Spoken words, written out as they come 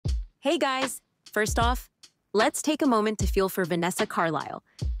Hey guys! First off, let's take a moment to feel for Vanessa Carlysle.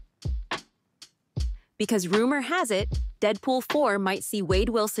 Because rumor has it, Deadpool 4 might see Wade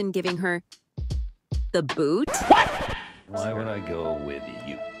Wilson giving her the boot? What? Why would I go with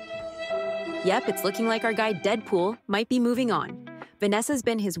you? Yep, it's looking like our guy Deadpool might be moving on. Vanessa's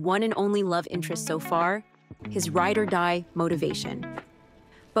been his one and only love interest so far, his ride-or-die motivation.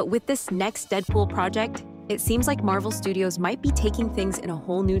 But with this next Deadpool project, it seems like Marvel Studios might be taking things in a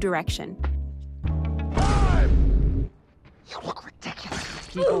whole new direction. You look ridiculous.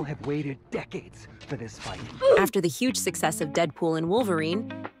 People have waited decades for this fight. After the huge success of Deadpool and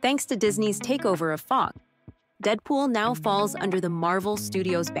Wolverine, thanks to Disney's takeover of Fox, Deadpool now falls under the Marvel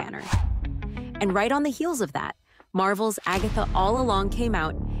Studios banner. And right on the heels of that, Marvel's Agatha All Along came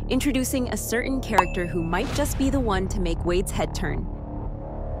out, introducing a certain character who might just be the one to make Wade's head turn.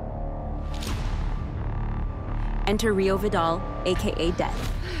 Enter Rio Vidal, a.k.a.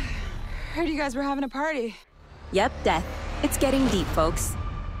 Death. Heard you guys were having a party. Yep, Death. It's getting deep, folks.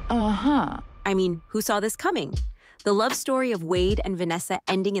 Uh-huh. I mean, who saw this coming? The love story of Wade and Vanessa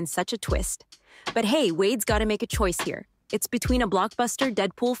ending in such a twist. But hey, Wade's got to make a choice here. It's between a blockbuster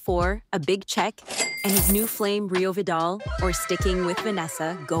Deadpool 4, a big check, and his new flame Rio Vidal, or sticking with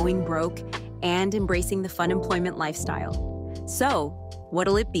Vanessa, going broke, and embracing the fun employment lifestyle. So,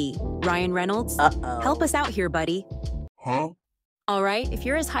 what'll it be? Ryan Reynolds? Help us out here, buddy. Huh? All right, if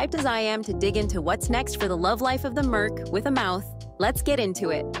you're as hyped as I am to dig into what's next for the love life of the Merc with a mouth, let's get into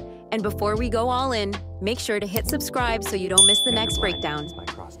it. And before we go all in, make sure to hit subscribe so you don't miss the next breakdown.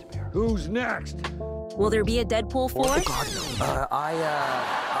 Who's next? Will there be a Deadpool 4?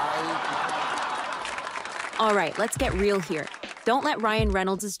 All right, let's get real here. Don't let Ryan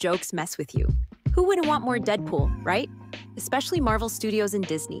Reynolds' jokes mess with you. Who wouldn't want more Deadpool, right? Especially Marvel Studios and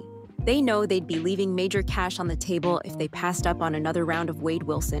Disney. They know they'd be leaving major cash on the table if they passed up on another round of Wade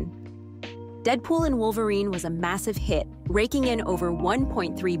Wilson. Deadpool and Wolverine was a massive hit, raking in over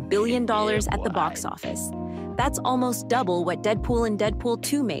 $1.3 billion at the box office. That's almost double what Deadpool and Deadpool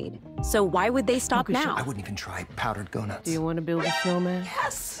 2 made. So why would they stop now? I wouldn't even try powdered donuts. Do you want to build a snowman?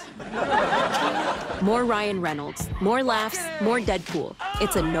 Yes! More Ryan Reynolds, more laughs, more Deadpool.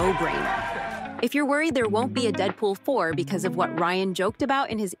 It's a no-brainer. If you're worried there won't be a Deadpool 4 because of what Ryan joked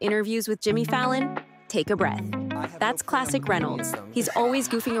about in his interviews with Jimmy Fallon, take a breath. That's classic Reynolds. He's always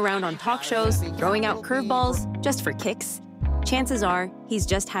goofing around on talk shows, throwing out curveballs just for kicks. Chances are, he's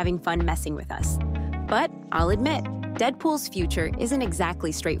just having fun messing with us. But I'll admit, Deadpool's future isn't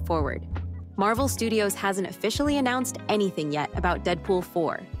exactly straightforward. Marvel Studios hasn't officially announced anything yet about Deadpool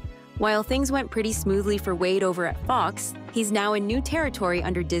 4. While things went pretty smoothly for Wade over at Fox, he's now in new territory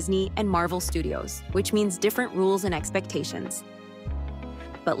under Disney and Marvel Studios, which means different rules and expectations.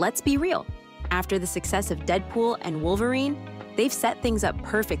 But let's be real. After the success of Deadpool and Wolverine, they've set things up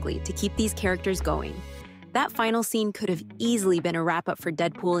perfectly to keep these characters going. That final scene could have easily been a wrap-up for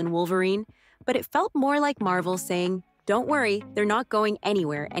Deadpool and Wolverine, but it felt more like Marvel saying, don't worry, they're not going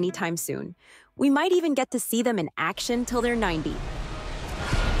anywhere anytime soon. We might even get to see them in action till they're 90.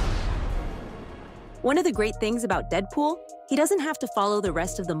 One of the great things about Deadpool, he doesn't have to follow the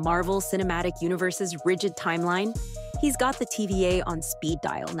rest of the Marvel Cinematic Universe's rigid timeline. He's got the TVA on speed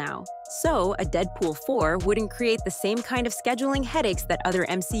dial now. So a Deadpool 4 wouldn't create the same kind of scheduling headaches that other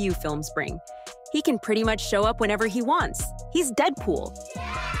MCU films bring. He can pretty much show up whenever he wants. He's Deadpool.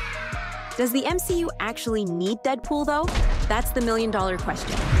 Does the MCU actually need Deadpool, though? That's the million-dollar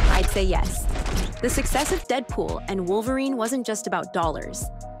question. I'd say yes. The success of Deadpool and Wolverine wasn't just about dollars.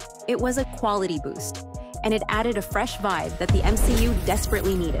 It was a quality boost, and it added a fresh vibe that the MCU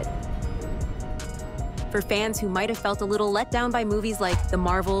desperately needed. For fans who might have felt a little let down by movies like The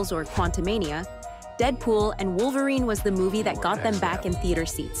Marvels or Quantumania, Deadpool and Wolverine was the movie that got them back in theater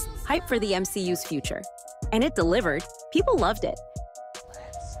seats, hyped for the MCU's future. And it delivered. People loved it.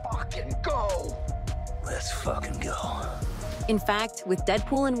 Fucking go! Let's fucking go. In fact, with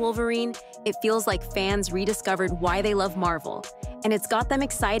Deadpool and Wolverine, it feels like fans rediscovered why they love Marvel, and it's got them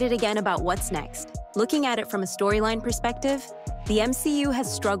excited again about what's next. Looking at it from a storyline perspective, the MCU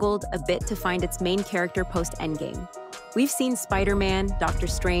has struggled a bit to find its main character post-Endgame. We've seen Spider-Man, Doctor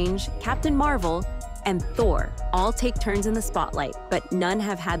Strange, Captain Marvel, and Thor all take turns in the spotlight, but none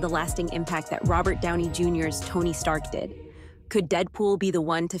have had the lasting impact that Robert Downey Jr.'s Tony Stark did. Could Deadpool be the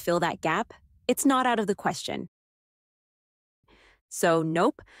one to fill that gap? It's not out of the question. So,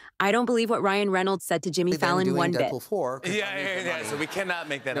 nope, I don't believe what Ryan Reynolds said to Jimmy Fallon one bit. Yeah, so we cannot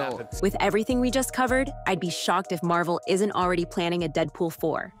make that happen. With everything we just covered, I'd be shocked if Marvel isn't already planning a Deadpool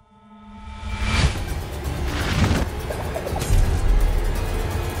 4.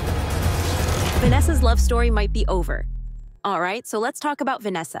 Vanessa's love story might be over. All right, so let's talk about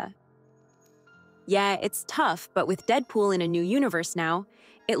Vanessa. Yeah, it's tough, but with Deadpool in a new universe now,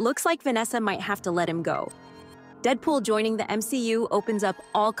 it looks like Vanessa might have to let him go. Deadpool joining the MCU opens up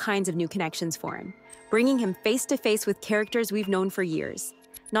all kinds of new connections for him, bringing him face-to-face with characters we've known for years.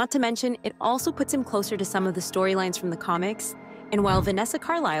 Not to mention, it also puts him closer to some of the storylines from the comics, and while Vanessa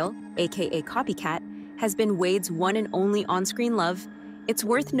Carlysle, a.k.a. Copycat, has been Wade's one and only on-screen love, it's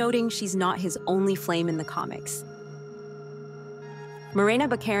worth noting she's not his only flame in the comics. Morena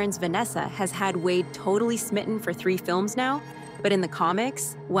Baccarin's Vanessa has had Wade totally smitten for 3 films now, but in the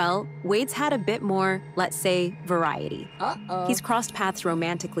comics, well, Wade's had a bit more, let's say, variety. He's crossed paths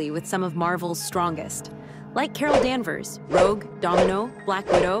romantically with some of Marvel's strongest, like Carol Danvers, Rogue, Domino, Black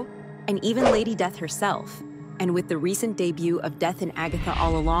Widow, and even Lady Death herself. And with the recent debut of Death and Agatha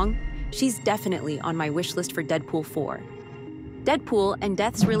all along, she's definitely on my wish list for Deadpool 4. Deadpool and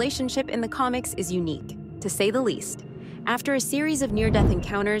Death's relationship in the comics is unique, to say the least. After a series of near-death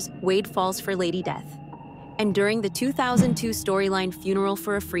encounters, Wade falls for Lady Death. And during the 2002 storyline Funeral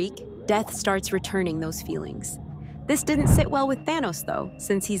for a Freak, Death starts returning those feelings. This didn't sit well with Thanos, though,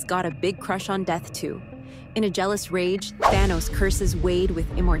 since he's got a big crush on Death, too. In a jealous rage, Thanos curses Wade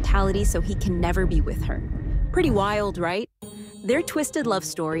with immortality so he can never be with her. Pretty wild, right? Their twisted love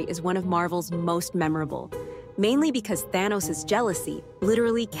story is one of Marvel's most memorable, mainly because Thanos' jealousy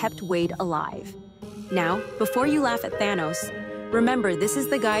literally kept Wade alive. Now, before you laugh at Thanos, remember this is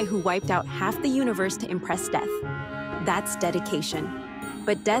the guy who wiped out half the universe to impress Death. That's dedication.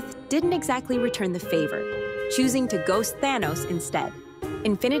 But Death didn't exactly return the favor, choosing to ghost Thanos instead.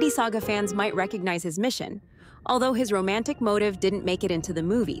 Infinity Saga fans might recognize his mission, although his romantic motive didn't make it into the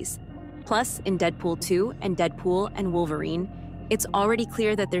movies. Plus, in Deadpool 2 and Deadpool and Wolverine, it's already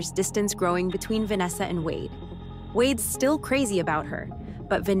clear that there's distance growing between Vanessa and Wade. Wade's still crazy about her,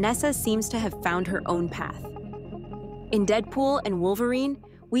 but Vanessa seems to have found her own path. In Deadpool and Wolverine,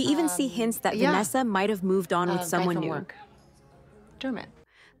 we even see hints that Vanessa might have moved on with someone new. Dermot.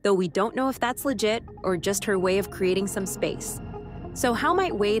 Though we don't know if that's legit or just her way of creating some space. So how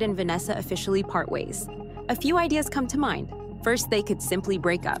might Wade and Vanessa officially part ways? A few ideas come to mind. First, they could simply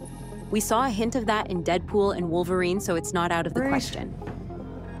break up. We saw a hint of that in Deadpool and Wolverine, so it's not out of the question.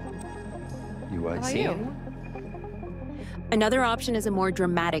 I see him. Another option is a more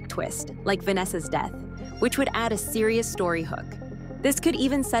dramatic twist, like Vanessa's death, which would add a serious story hook. This could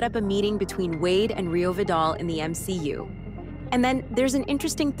even set up a meeting between Wade and Rio Vidal in the MCU. And then there's an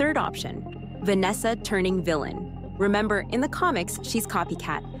interesting third option, Vanessa turning villain. Remember, in the comics, she's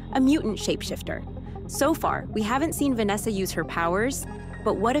Copycat, a mutant shapeshifter. So far, we haven't seen Vanessa use her powers,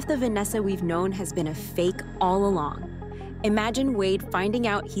 but what if the Vanessa we've known has been a fake all along? Imagine Wade finding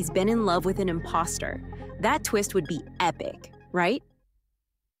out he's been in love with an imposter. That twist would be epic, right?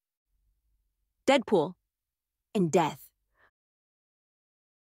 Deadpool and Death.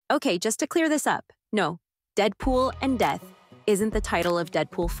 Okay, just to clear this up, no, Deadpool and Death isn't the title of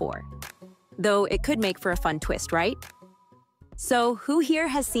Deadpool 4. Though it could make for a fun twist, right? So, who here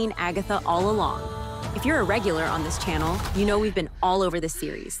has seen Agatha all along? If you're a regular on this channel, you know we've been all over this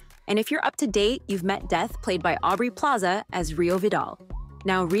series. And if you're up to date, you've met Death, played by Aubrey Plaza, as Rio Vidal.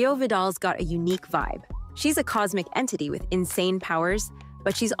 Now, Rio Vidal's got a unique vibe. She's a cosmic entity with insane powers,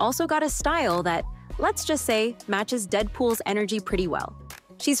 but she's also got a style that, let's just say, matches Deadpool's energy pretty well.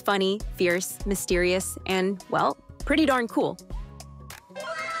 She's funny, fierce, mysterious, and, well, pretty darn cool.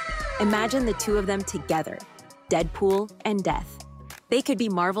 Imagine the two of them together, Deadpool and Death. They could be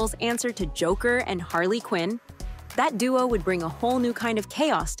Marvel's answer to Joker and Harley Quinn. That duo would bring a whole new kind of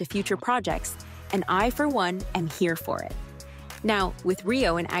chaos to future projects, and I, for one, am here for it. Now, with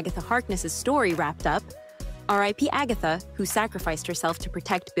Rio and Agatha Harkness's story wrapped up, R.I.P. Agatha, who sacrificed herself to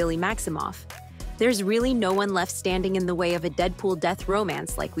protect Billy Maximoff, there's really no one left standing in the way of a Deadpool-Death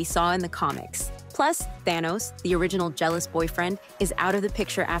romance like we saw in the comics. Plus, Thanos, the original jealous boyfriend, is out of the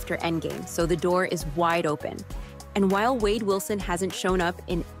picture after Endgame, so the door is wide open. And while Wade Wilson hasn't shown up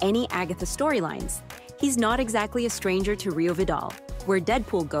in any Agatha storylines, he's not exactly a stranger to Rio Vidal. Where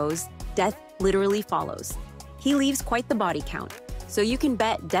Deadpool goes, Death literally follows. He leaves quite the body count, so you can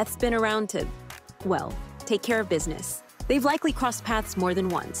bet Death's been around to, well, take care of business. They've likely crossed paths more than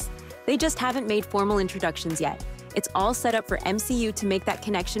once. They just haven't made formal introductions yet. It's all set up for MCU to make that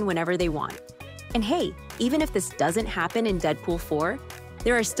connection whenever they want. And hey, even if this doesn't happen in Deadpool 4,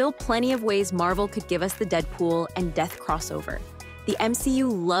 there are still plenty of ways Marvel could give us the Deadpool and Death crossover. The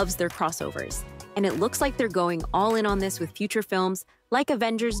MCU loves their crossovers, and it looks like they're going all in on this with future films like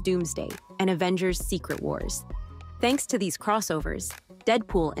Avengers Doomsday and Avengers Secret Wars. Thanks to these crossovers,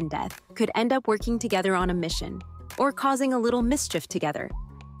 Deadpool and Death could end up working together on a mission, or causing a little mischief together.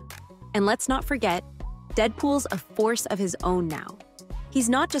 And let's not forget, Deadpool's a force of his own now. He's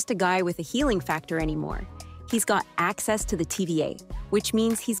not just a guy with a healing factor anymore. He's got access to the TVA, which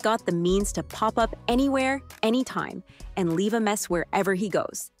means he's got the means to pop up anywhere, anytime, and leave a mess wherever he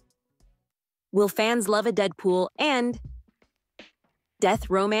goes. Will fans love a Deadpool and death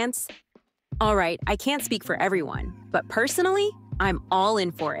romance? All right, I can't speak for everyone, but personally, I'm all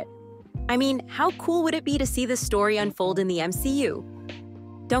in for it. I mean, how cool would it be to see this story unfold in the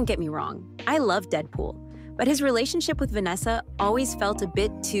MCU? Don't get me wrong, I love Deadpool, but his relationship with Vanessa always felt a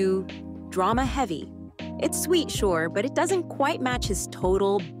bit too drama-heavy. It's sweet, sure, but it doesn't quite match his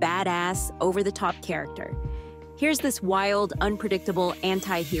total, badass, over-the-top character. Here's this wild, unpredictable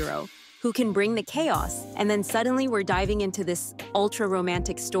anti-hero who can bring the chaos, and then suddenly we're diving into this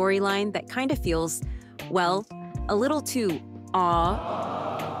ultra-romantic storyline that kind of feels, well, a little too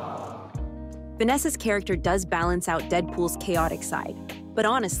Vanessa's character does balance out Deadpool's chaotic side, but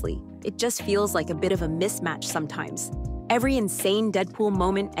honestly, it just feels like a bit of a mismatch sometimes. Every insane Deadpool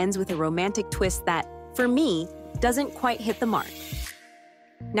moment ends with a romantic twist that, for me, doesn't quite hit the mark.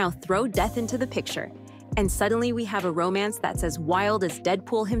 Now throw death into the picture, and suddenly we have a romance that's as wild as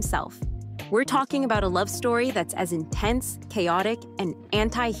Deadpool himself. We're talking about a love story that's as intense, chaotic, and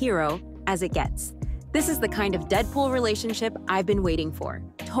anti-hero as it gets. This is the kind of Deadpool relationship I've been waiting for.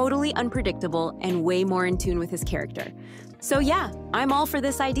 Totally unpredictable and way more in tune with his character. So yeah, I'm all for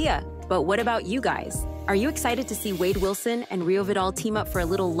this idea. But what about you guys? Are you excited to see Wade Wilson and Rio Vidal team up for a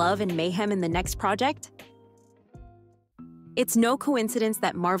little love and mayhem in the next project? It's no coincidence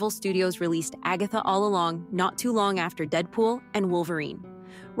that Marvel Studios released Agatha All Along not too long after Deadpool and Wolverine.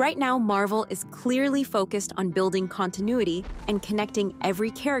 Right now, Marvel is clearly focused on building continuity and connecting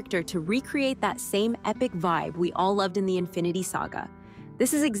every character to recreate that same epic vibe we all loved in the Infinity Saga.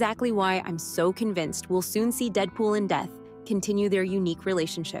 This is exactly why I'm so convinced we'll soon see Deadpool and Death continue their unique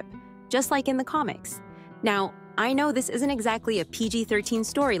relationship, just like in the comics. Now, I know this isn't exactly a PG-13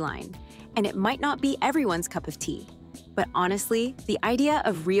 storyline, and it might not be everyone's cup of tea. But honestly, the idea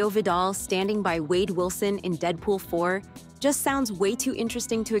of Rio Vidal standing by Wade Wilson in Deadpool 4 just sounds way too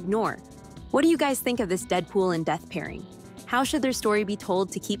interesting to ignore. What do you guys think of this Deadpool and Death pairing? How should their story be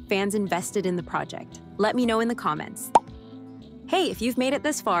told to keep fans invested in the project? Let me know in the comments. Hey, if you've made it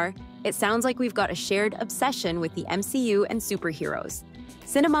this far, it sounds like we've got a shared obsession with the MCU and superheroes.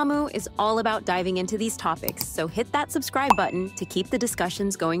 Cinemamu is all about diving into these topics, so hit that subscribe button to keep the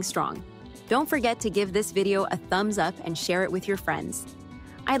discussions going strong. Don't forget to give this video a thumbs up and share it with your friends.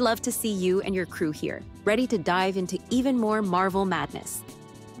 I'd love to see you and your crew here, ready to dive into even more Marvel madness.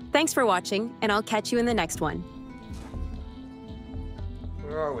 Thanks for watching, and I'll catch you in the next one.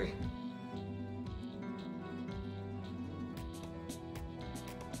 Where are we?